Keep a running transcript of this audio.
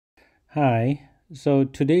Hi. So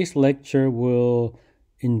today's lecture will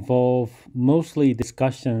involve mostly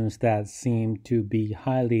discussions that seem to be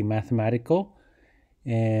highly mathematical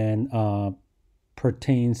and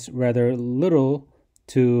pertains rather little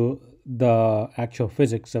to the actual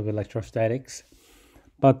physics of electrostatics.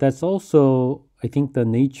 But that's also, I think, the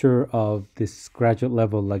nature of this graduate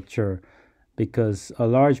level lecture because a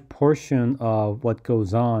large portion of what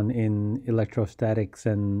goes on in electrostatics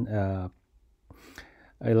and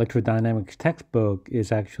electrodynamics textbook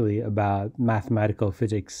is actually about mathematical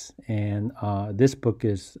physics, and this book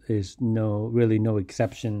is no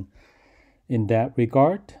exception in that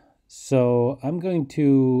regard. So I'm going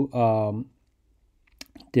to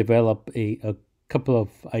develop a couple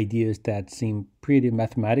of ideas that seem pretty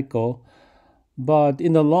mathematical, but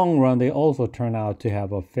in the long run, they also turn out to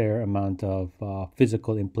have a fair amount of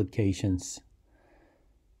physical implications.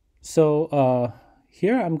 So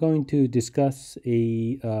here I'm going to discuss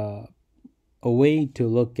a way to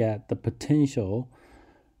look at the potential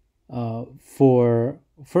for,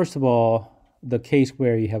 first of all, the case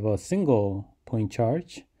where you have a single point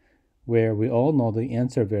charge, where we all know the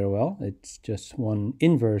answer very well. It's just one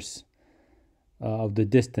inverse of the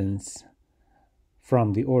distance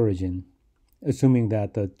from the origin, assuming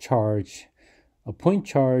that a point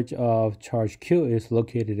charge of charge q is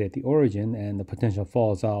located at the origin and the potential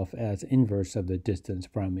falls off as inverse of the distance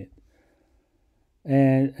from it.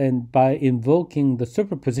 And by invoking the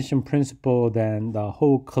superposition principle, then the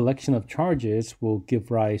whole collection of charges will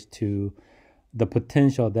give rise to the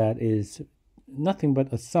potential that is nothing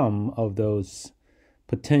but a sum of those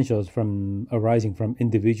potentials from arising from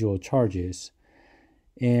individual charges.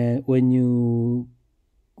 And when you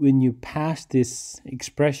pass this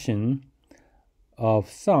expression of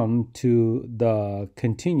sum to the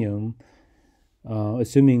continuum,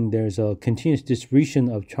 assuming there's a continuous distribution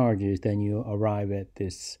of charges, then you arrive at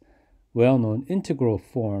this well-known integral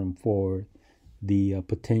form for the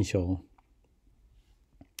potential.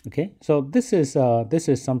 Okay, so this is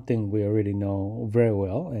something we already know very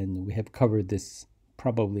well, and we have covered this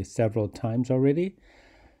probably several times already.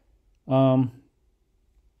 So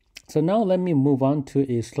now let me move on to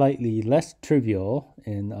a slightly less trivial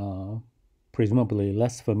and presumably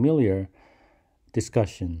less familiar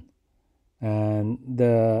discussion. And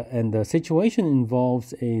the situation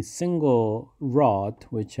involves a single rod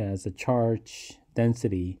which has a charge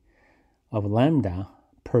density of lambda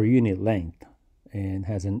per unit length and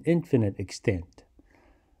has an infinite extent.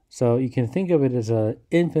 So you can think of it as an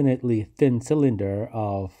infinitely thin cylinder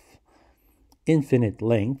of infinite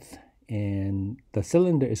length, and the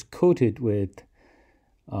cylinder is coated with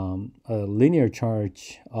a linear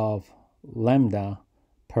charge of lambda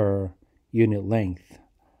per unit length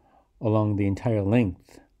along the entire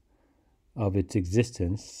length of its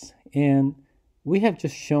existence. And we have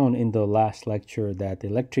just shown in the last lecture that the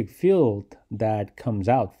electric field that comes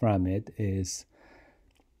out from it is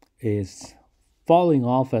falling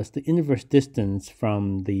off as the inverse distance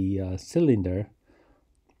from the cylinder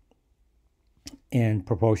and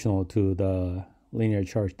proportional to the linear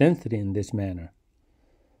charge density in this manner.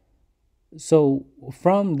 So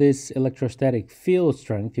from this electrostatic field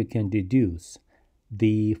strength, you can deduce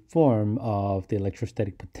the form of the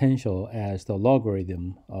electrostatic potential as the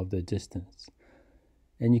logarithm of the distance.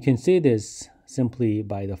 And you can see this simply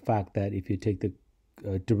by the fact that if you take the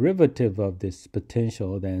derivative of this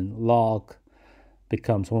potential, then log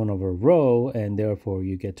becomes 1 over rho, and therefore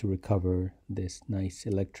you get to recover this nice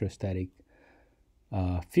electrostatic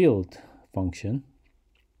field function.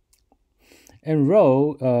 And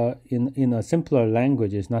rho, in a simpler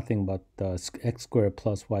language, is nothing but x squared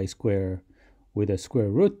plus y squared with a square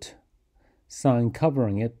root sign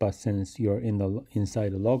covering it, but since you're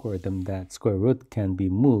inside the logarithm, that square root can be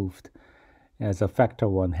moved as a factor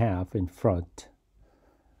 1/2 in front.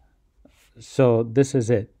 So this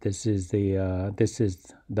is it. This is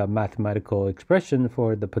the mathematical expression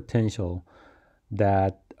for the potential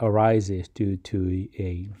that arises due to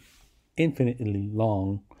a infinitely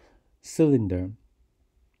long cylinder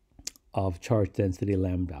of charge density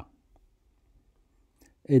lambda.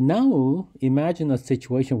 And now imagine a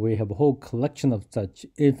situation where you have a whole collection of such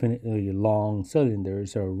infinitely long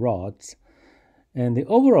cylinders or rods, and the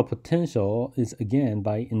overall potential is, again,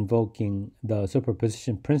 by invoking the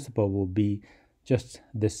superposition principle, will be just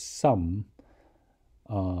this sum.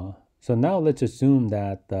 So now let's assume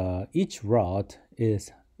that each rod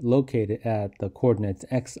is located at the coordinates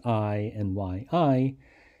xi and yi.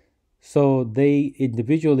 So they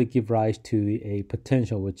individually give rise to a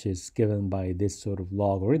potential which is given by this sort of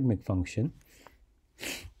logarithmic function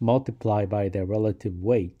multiplied by their relative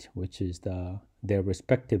weight, which is their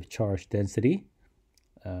respective charge density,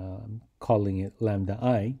 calling it lambda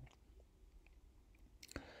I.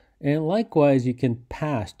 And likewise, you can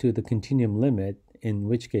pass to the continuum limit, in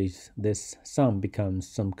which case this sum becomes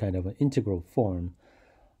some kind of an integral form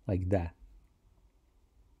like that.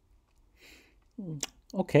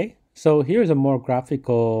 Okay, so here's a more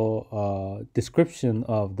graphical description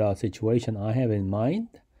of the situation I have in mind.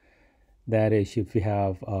 That is, if you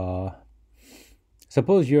have,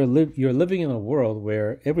 suppose you're living in a world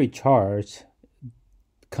where every charge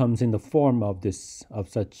comes in the form of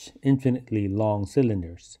such infinitely long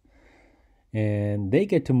cylinders, and they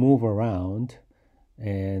get to move around,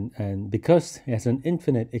 and because it has an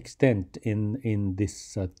infinite extent in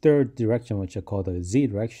this third direction, which I call the z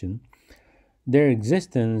direction, their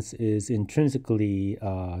existence is intrinsically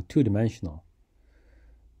two-dimensional.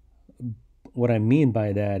 What I mean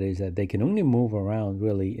by that is that they can only move around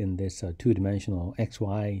really in this two-dimensional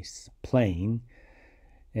xy plane,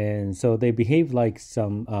 and so they behave like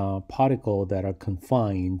some particle that are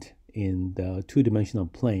confined in the two-dimensional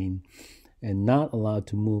plane and not allowed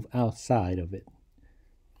to move outside of it.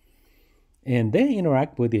 And they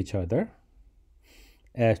interact with each other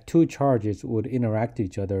as two charges would interact with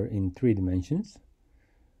each other in 3 dimensions.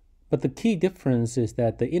 But the key difference is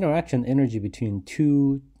that the interaction energy between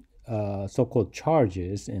two so-called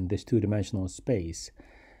charges in this two-dimensional space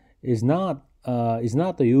is not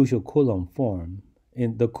the usual Coulomb form.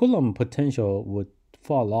 In the Coulomb potential would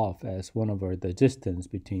fall off as 1 over the distance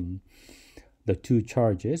between the two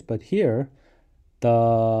charges, but here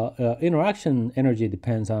the interaction energy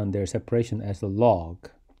depends on their separation as the log.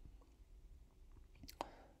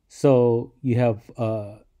 So you have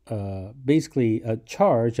basically a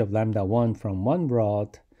charge of lambda 1 from one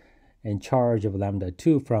rod and charge of lambda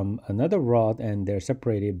 2 from another rod, and they're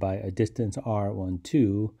separated by a distance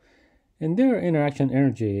r12, and their interaction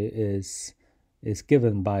energy is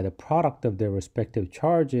given by the product of their respective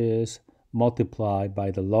charges multiplied by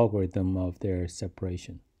the logarithm of their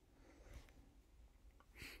separation.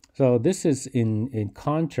 So this is in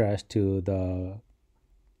contrast to the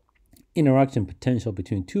interaction potential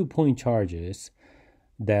between 2 point charges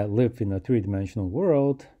that live in a 3-dimensional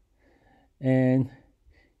world, and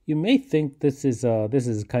you may think this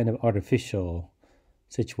is kind of artificial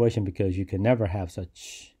situation because you can never have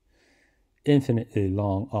such infinitely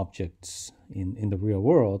long objects in the real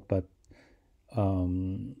world. But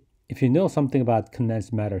if you know something about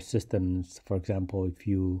condensed matter systems, for example, if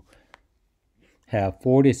you have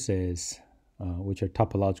vortices, which are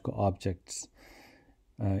topological objects,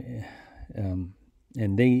 and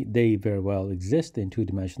they very well exist in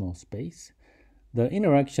 2-dimensional space, the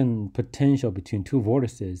interaction potential between two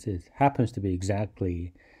vortices happens to be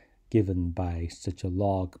exactly given by such a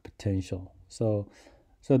log potential. So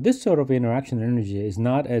this sort of interaction energy is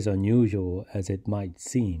not as unusual as it might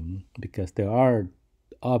seem, because there are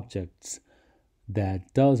objects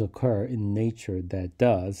that does occur in nature that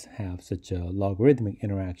does have such a logarithmic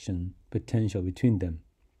interaction potential between them.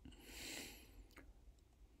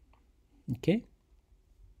 Okay.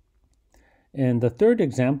 And the third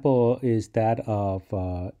example is that of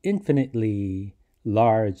infinitely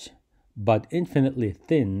large but infinitely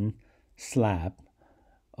thin slab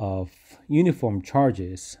of uniform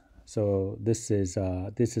charges. So this is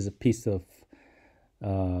a piece of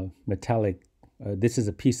metallic. This is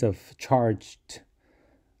a piece of charged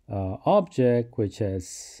object which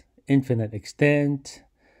has infinite extent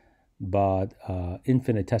but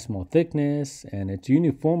infinitesimal thickness, and it's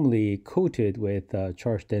uniformly coated with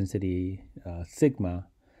charge density sigma.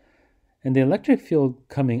 And the electric field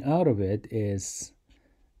coming out of it is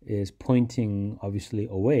pointing obviously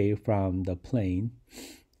away from the plane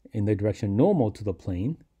in the direction normal to the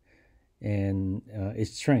plane, and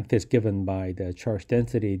its strength is given by the charge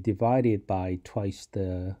density divided by twice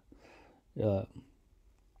the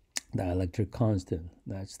electric constant.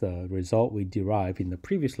 That's the result we derived in the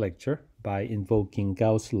previous lecture by invoking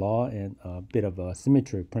Gauss' law and a bit of a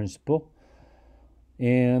symmetry principle.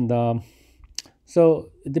 And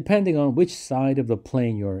so depending on which side of the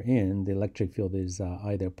plane you're in, the electric field is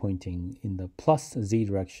either pointing in the plus z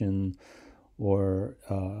direction or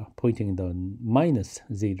pointing in the minus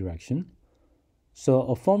z direction. So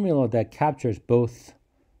a formula that captures both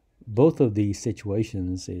of these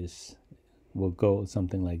situations will go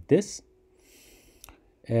something like this,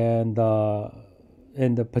 and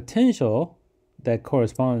the potential that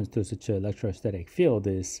corresponds to such an electrostatic field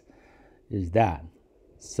is that.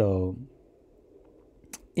 So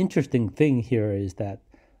interesting thing here is that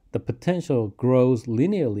the potential grows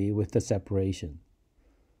linearly with the separation.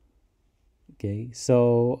 Okay,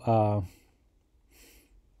 so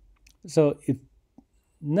if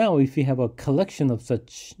now if you have a collection of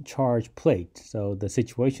such charged plates, so the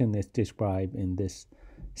situation is described in this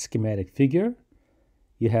schematic figure.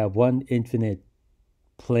 You have one infinite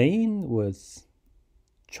plane with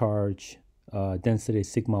charge density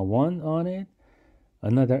sigma 1 on it,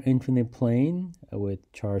 another infinite plane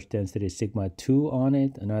with charge density sigma 2 on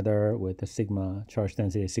it, another with a sigma charge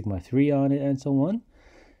density sigma 3 on it, and so on.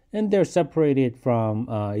 And they're separated from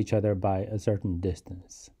each other by a certain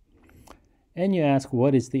distance. And you ask,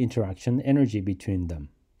 what is the interaction energy between them?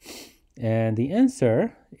 And the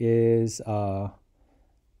answer is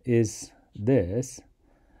this.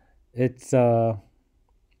 It's the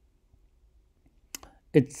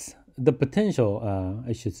potential.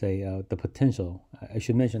 I should say the potential. I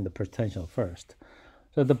should mention the potential first.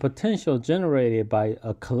 So the potential generated by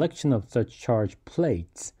a collection of such charged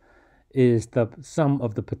plates is the sum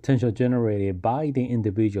of the potential generated by the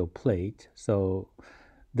individual plate. So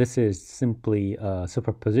this is simply a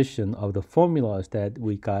superposition of the formulas that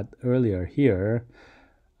we got earlier here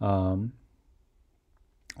for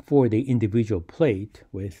the individual plate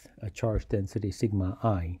with a charge density sigma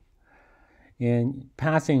I. And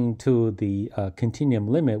passing to the continuum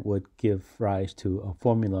limit would give rise to a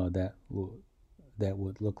formula that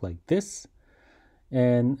would look like this.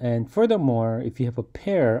 And furthermore, if you have a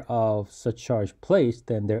pair of such charged plates,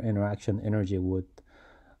 then their interaction energy would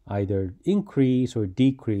either increase or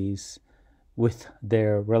decrease with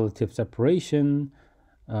their relative separation,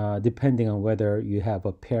 depending on whether you have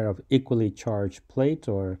a pair of equally charged plates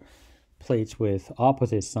or plates with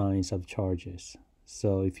opposite signs of charges.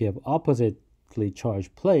 So if you have oppositely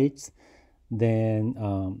charged plates,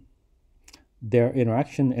 then their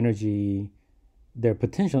interaction energy, their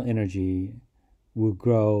potential energy will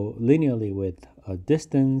grow linearly with a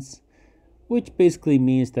distance, which basically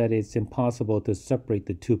means that it's impossible to separate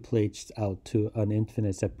the two plates out to an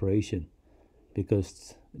infinite separation,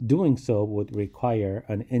 because doing so would require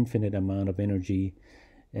an infinite amount of energy,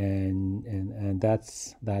 and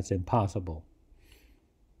that's impossible.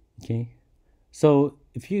 Okay, so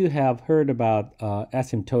if you have heard about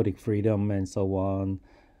asymptotic freedom and so on,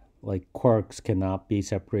 like quarks cannot be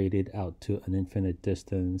separated out to an infinite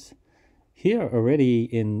distance, here already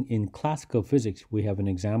in classical physics, we have an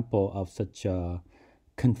example of such a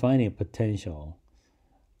confining potential.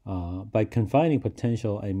 By confining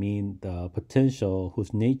potential, I mean the potential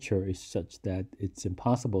whose nature is such that it's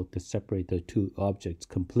impossible to separate the two objects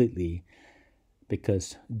completely,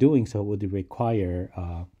 because doing so would require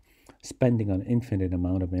spending an infinite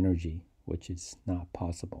amount of energy, which is not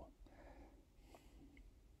possible.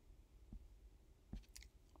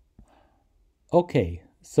 Okay,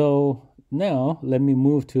 so now let me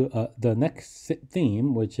move to the next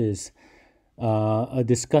theme, which is a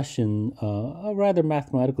discussion, a rather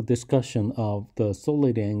mathematical discussion of the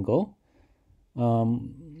solid angle.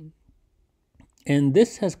 And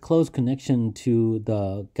this has close connection to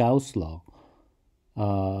the Gauss law.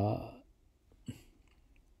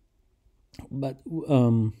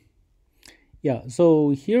 Yeah,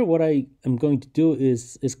 so here what I am going to do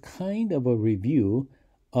is kind of a review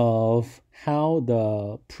of how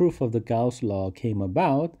the proof of the Gauss law came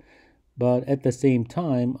about, but at the same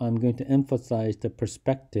time, I'm going to emphasize the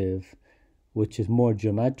perspective, which is more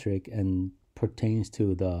geometric and pertains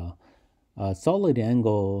to the solid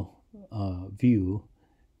angle view.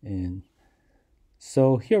 And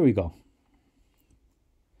so here we go.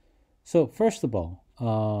 So first of all,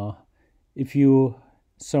 if you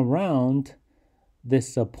surround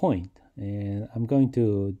this point, and I'm going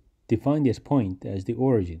to define this point as the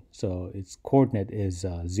origin. So its coordinate is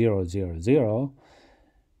 0, 0, 0.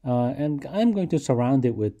 And I'm going to surround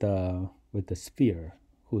it with the sphere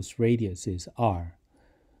whose radius is r.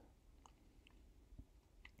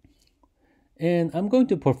 And I'm going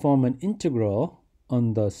to perform an integral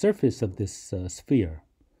on the surface of this sphere.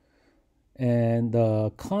 And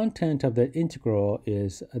the content of the integral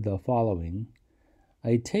is the following.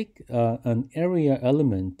 I take an area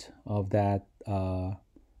element of that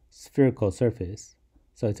spherical surface.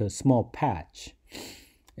 So it's a small patch.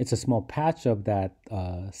 It's a small patch of that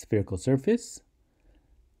spherical surface.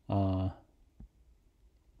 And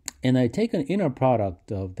I take an inner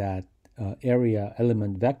product of that area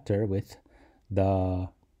element vector with the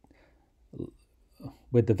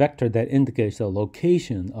vector that indicates the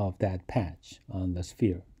location of that patch on the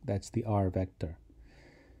sphere. That's the r vector.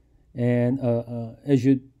 And as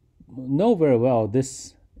you know very well,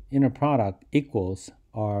 this inner product equals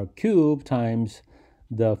r cubed times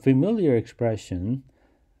the familiar expression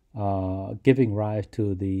giving rise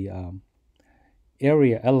to the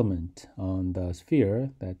area element on the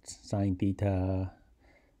sphere. That's sine theta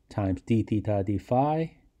times d theta d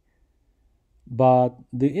phi But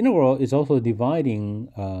the integral is also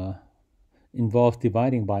involves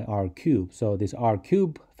dividing by r cubed. So this r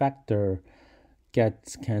cubed factor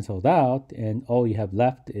gets canceled out, and all you have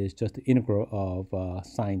left is just the integral of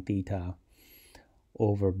sine theta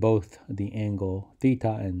over both the angle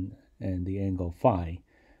theta and the angle phi,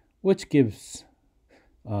 which gives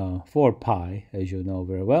 4 pi, as you know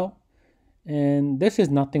very well. And this is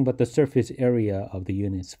nothing but the surface area of the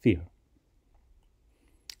unit sphere.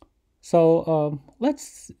 So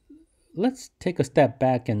let's take a step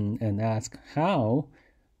back and ask, how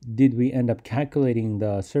did we end up calculating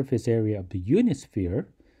the surface area of the unit sphere,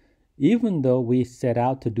 even though we set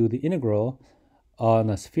out to do the integral on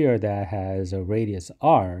a sphere that has a radius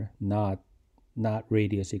r, not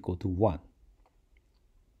radius equal to 1?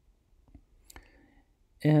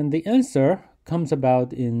 And the answer comes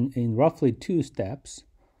about in roughly 2 steps.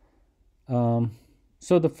 So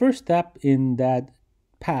the first step in that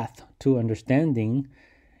path to understanding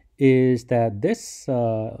is that this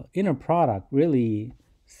inner product really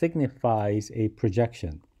signifies a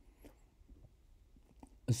projection.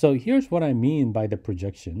 So here's what I mean by the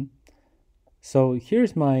projection. So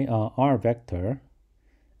here's my r vector,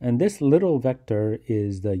 and this little vector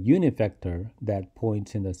is the unit vector that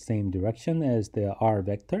points in the same direction as the r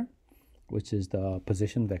vector, which is the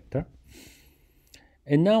position vector.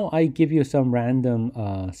 And now I give you some random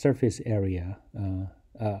surface area,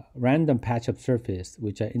 random patch of surface,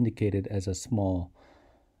 which I indicated as a small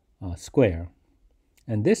square.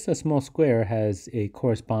 And this small square has a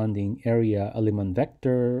corresponding area element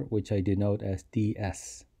vector, which I denote as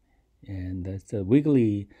ds. And that's a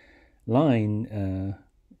wiggly line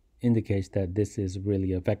indicates that this is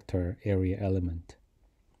really a vector area element.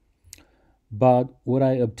 But what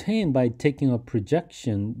I obtain by taking a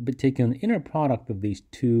projection, but taking an inner product of these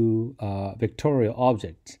two vectorial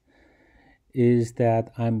objects, is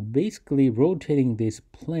that I'm basically rotating this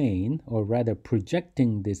plane, or rather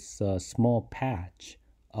projecting this small patch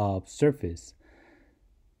of surface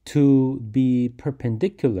to be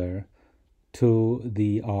perpendicular to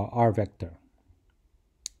the r vector.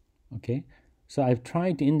 Okay, so I've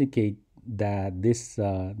tried to indicate that this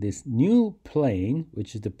new plane,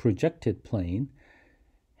 which is the projected plane,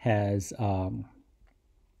 has r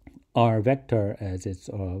vector as its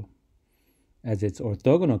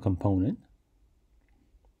orthogonal component.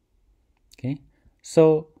 Okay,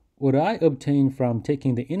 so what I obtain from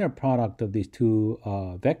taking the inner product of these two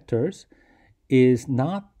vectors is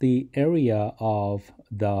not the area of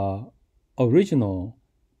the original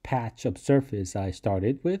patch of surface I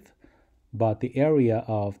started with, but the area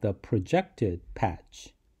of the projected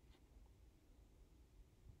patch.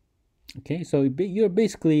 Okay, so you're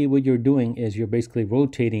basically, what you're doing is you're basically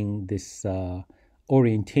rotating this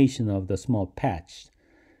orientation of the small patch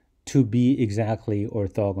to be exactly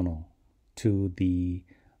orthogonal to the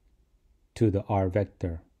r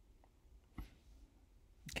vector.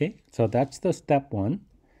 Okay, so that's the step 1.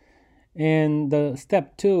 And the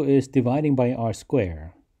step 2 is dividing by r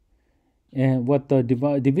square. And what the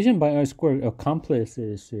division by r square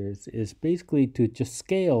accomplishes is basically to just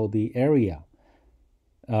scale the area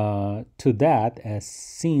to that as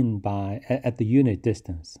seen by at the unit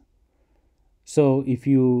distance. So if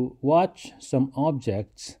you watch some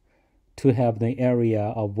objects to have the area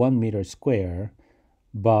of 1 meter square,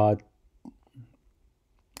 but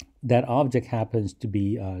that object happens to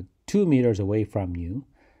be 2 meters away from you,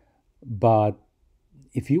 but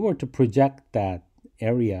if you were to project that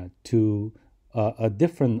area to a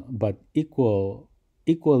different but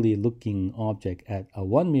equally looking object at a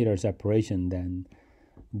 1 meter separation, then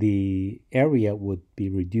the area would be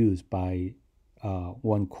reduced by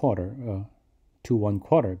 1/4 to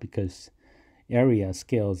 1/4, because area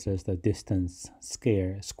scales as the distance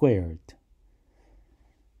squared.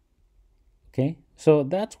 Okay, so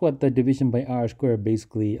that's what the division by r squared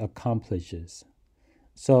basically accomplishes.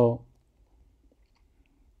 So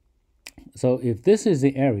if this is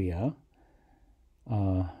the area,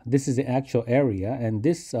 this is the actual area, and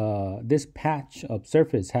this patch of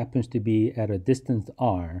surface happens to be at a distance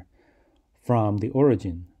r from the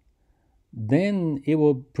origin, then it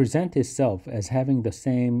will present itself as having the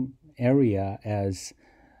same area as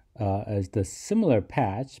the similar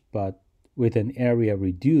patch, but with an area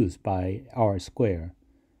reduced by r squared.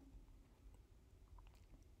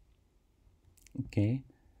 Okay.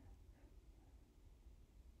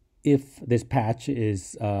 If this patch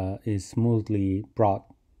is smoothly brought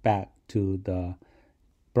back to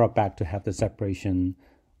have the separation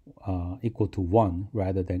equal to 1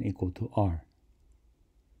 rather than equal to r.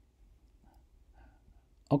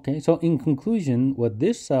 Okay, so in conclusion, what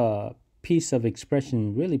this piece of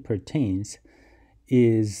expression really pertains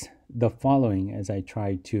is the following as I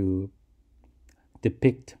try to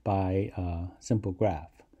depict by a simple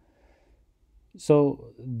graph.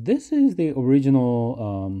 So this is the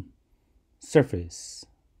original surface,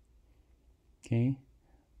 okay?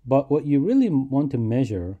 But what you really want to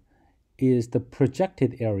measure is the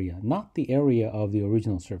projected area, not the area of the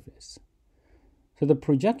original surface. So the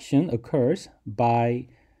projection occurs by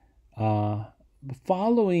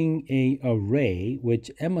following a ray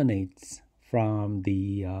which emanates from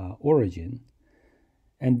the origin.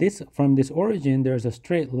 And from this origin, there's a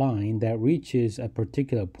straight line that reaches a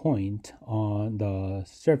particular point on the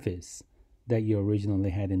surface that you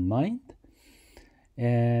originally had in mind.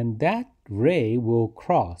 And that ray will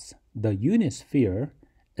cross the unit sphere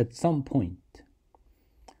at some point.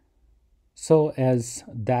 So as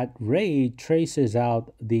that ray traces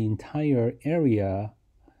out the entire area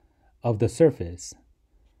of the surface,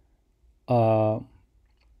 the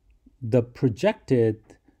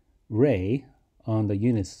projected ray on the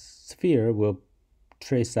unit sphere will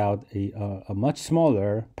trace out a much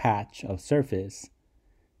smaller patch of surface.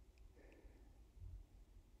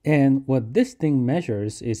 And what this thing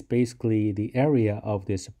measures is basically the area of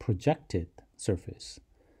this projected surface.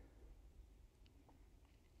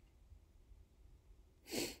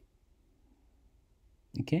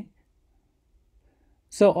 Okay?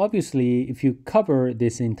 So obviously, if you cover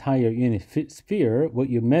this entire unit sphere, what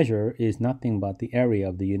you measure is nothing but the area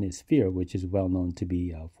of the unit sphere, which is well known to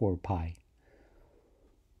be 4 pi.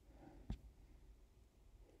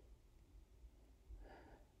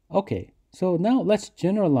 Okay, so now let's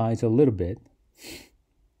generalize a little bit.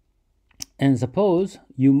 And suppose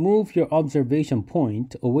you move your observation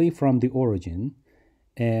point away from the origin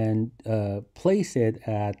and place it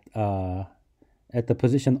at the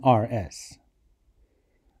position RS.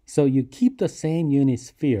 So you keep the same unit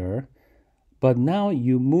sphere, but now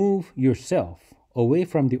you move yourself away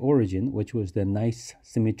from the origin, which was the nice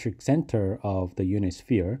symmetric center of the unit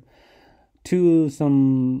sphere, to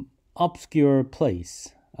some obscure place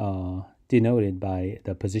denoted by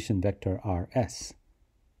the position vector RS.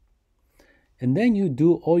 And then you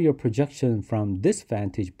do all your projection from this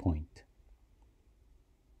vantage point.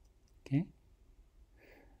 Okay?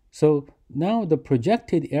 So now the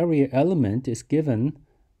projected area element is given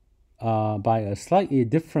by a slightly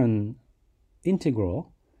different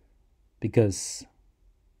integral, because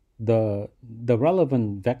the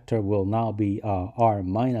relevant vector will now be r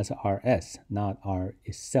minus rs, not r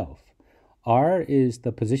itself. R is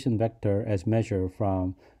the position vector as measured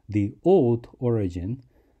from the old origin,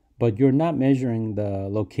 but you're not measuring the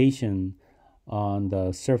location on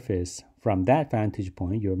the surface from that vantage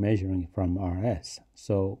point, you're measuring from rs.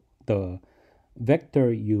 So the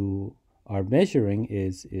vector you are measuring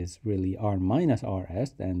is really r minus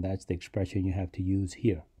rs, and that's the expression you have to use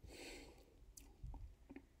here.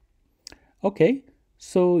 Okay,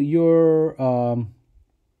 so your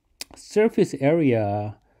surface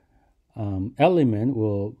area element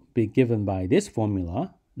will be given by this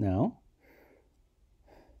formula now.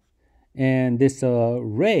 And this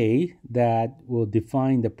ray that will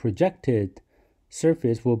define the projected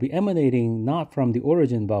surface will be emanating not from the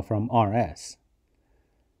origin but from RS,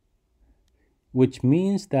 which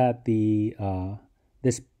means that the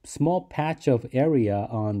this small patch of area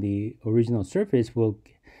on the original surface will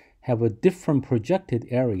have a different projected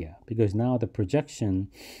area, because now the projection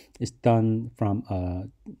is done from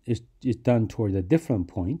is done toward a different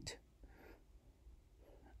point.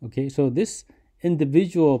 Okay, so this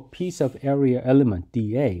individual piece of area element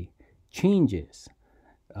dA changes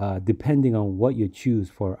depending on what you choose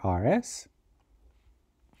for RS.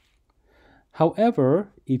 However,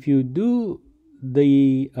 if you do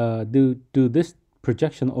the do this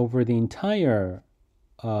projection over the entire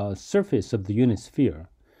surface of the unit sphere,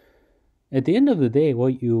 at the end of the day,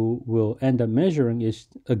 what you will end up measuring is,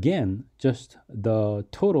 again, just the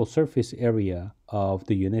total surface area of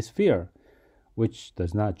the unit sphere, which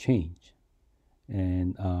does not change.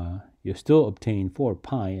 And you still obtain 4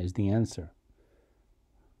 pi as the answer.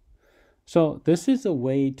 So this is a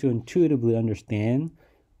way to intuitively understand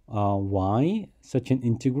why such an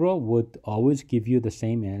integral would always give you the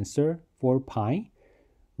same answer, 4 pi,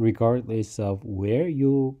 regardless of where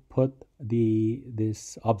you put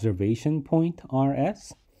this observation point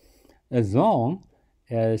RS, as long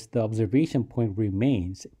as the observation point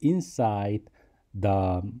remains inside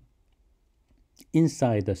the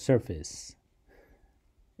surface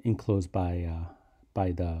enclosed by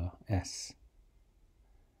the S.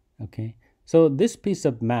 Okay, so this piece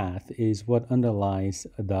of math is what underlies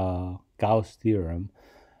the Gauss theorem,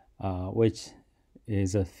 which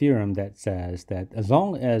is a theorem that says that as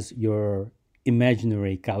long as your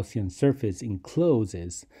imaginary Gaussian surface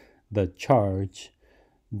encloses the charge,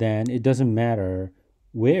 then it doesn't matter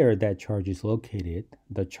where that charge is located.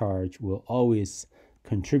 The charge will always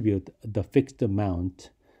contribute the fixed amount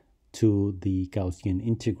to the Gaussian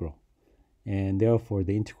integral. And therefore,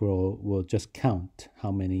 the integral will just count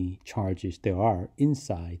how many charges there are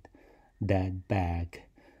inside that bag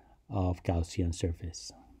of Gaussian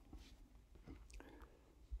surface.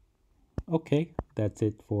 Okay, that's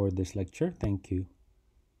it for this lecture. Thank you.